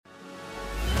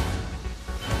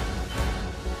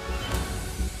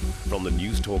From the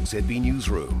News Talk ZB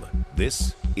Newsroom,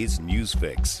 this is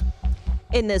Newsfix.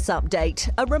 In this update,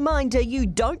 a reminder you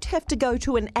don't have to go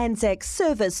to an Anzac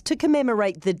service to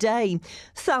commemorate the day.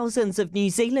 Thousands of New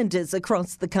Zealanders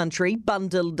across the country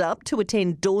bundled up to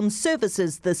attend dawn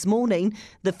services this morning,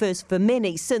 the first for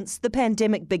many since the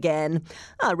pandemic began.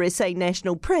 RSA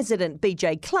National President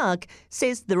BJ Clark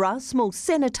says there are small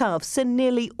cenotaphs in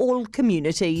nearly all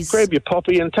communities. Grab your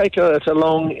poppy and take it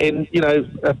along in,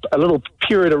 a little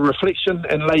period of reflection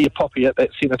and lay your poppy at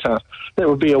that cenotaph. That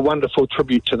would be a wonderful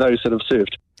tribute to those that have served.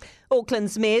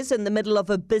 Auckland's mayor's in the middle of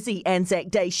a busy Anzac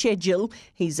Day schedule.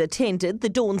 He's attended the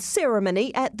dawn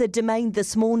ceremony at the Domain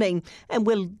this morning and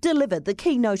will deliver the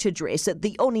keynote address at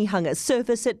the Onehunga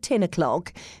service at 10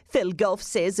 o'clock. Phil Goff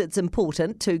says it's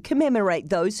important to commemorate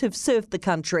those who've served the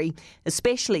country,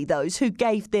 especially those who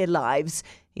gave their lives.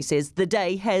 He says the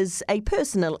day has a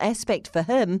personal aspect for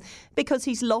him because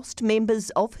he's lost members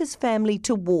of his family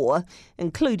to war,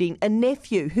 including a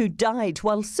nephew who died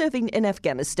while serving in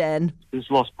Afghanistan.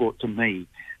 This loss brought to me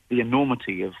the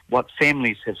enormity of what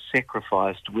families have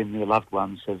sacrificed when their loved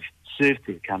ones have served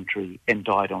their country and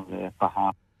died on their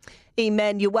behalf.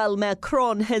 Emmanuel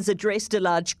Macron has addressed a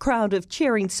large crowd of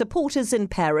cheering supporters in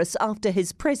Paris after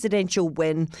his presidential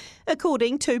win.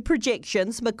 According to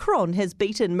projections, Macron has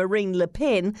beaten Marine Le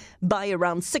Pen by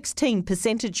around 16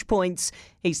 percentage points.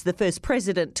 He's the first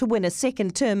president to win a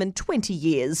second term in 20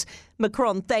 years.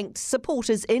 Macron thanked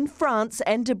supporters in France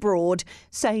and abroad,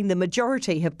 saying the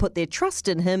majority have put their trust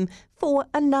in him for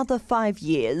another 5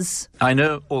 years. I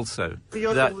know also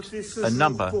that a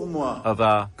number of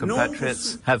our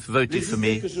compatriots have voted for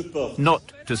me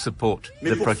not to support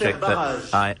the project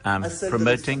that I am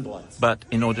promoting, but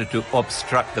in order to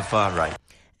obstruct the far right.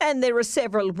 And there are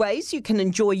several ways you can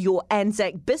enjoy your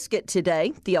Anzac biscuit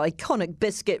today. The iconic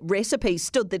biscuit recipe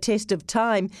stood the test of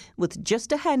time with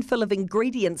just a handful of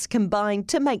ingredients combined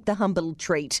to make the humble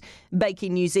treat.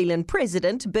 Baking New Zealand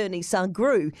President Bernie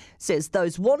Sargru says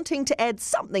those wanting to add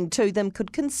something to them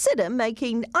could consider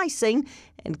making icing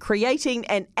and creating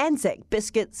an Anzac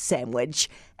biscuit sandwich.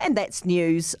 And that's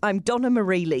news. I'm Donna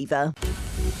Marie Lever.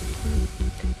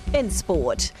 In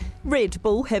sport, Red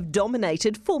Bull have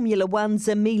dominated Formula One's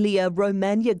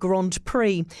Emilia-Romagna Grand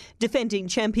Prix. Defending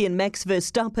champion Max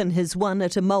Verstappen has won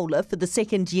at Imola for the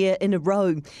second year in a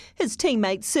row. His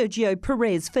teammate Sergio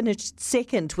Perez finished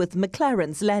second with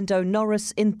McLaren's Lando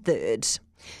Norris in third.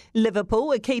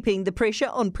 Liverpool are keeping the pressure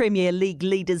on Premier League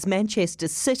leaders Manchester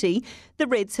City. The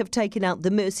Reds have taken out the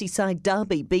Merseyside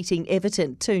derby, beating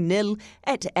Everton 2-0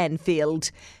 at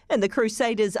Anfield. And the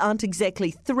Crusaders aren't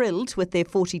exactly thrilled with their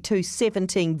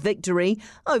 42-17 victory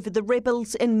over the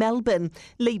Rebels in Melbourne.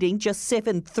 Leading just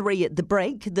 7-3 at the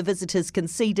break, the visitors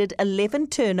conceded 11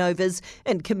 turnovers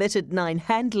and committed 9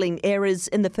 handling errors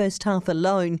in the first half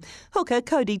alone. Hooker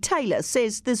Cody Taylor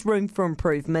says there's room for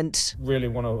improvement. Really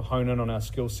want to hone in on our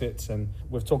skill sets, and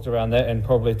we've talked around that, and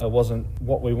probably it wasn't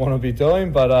what we want to be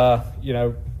doing, but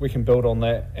we can build on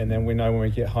that, and then we know when we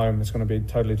get home it's going to be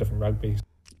totally different rugby.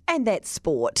 And that's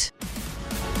sport.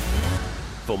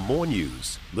 For more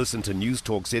news, listen to News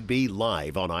Talk ZB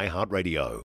live on iHeartRadio.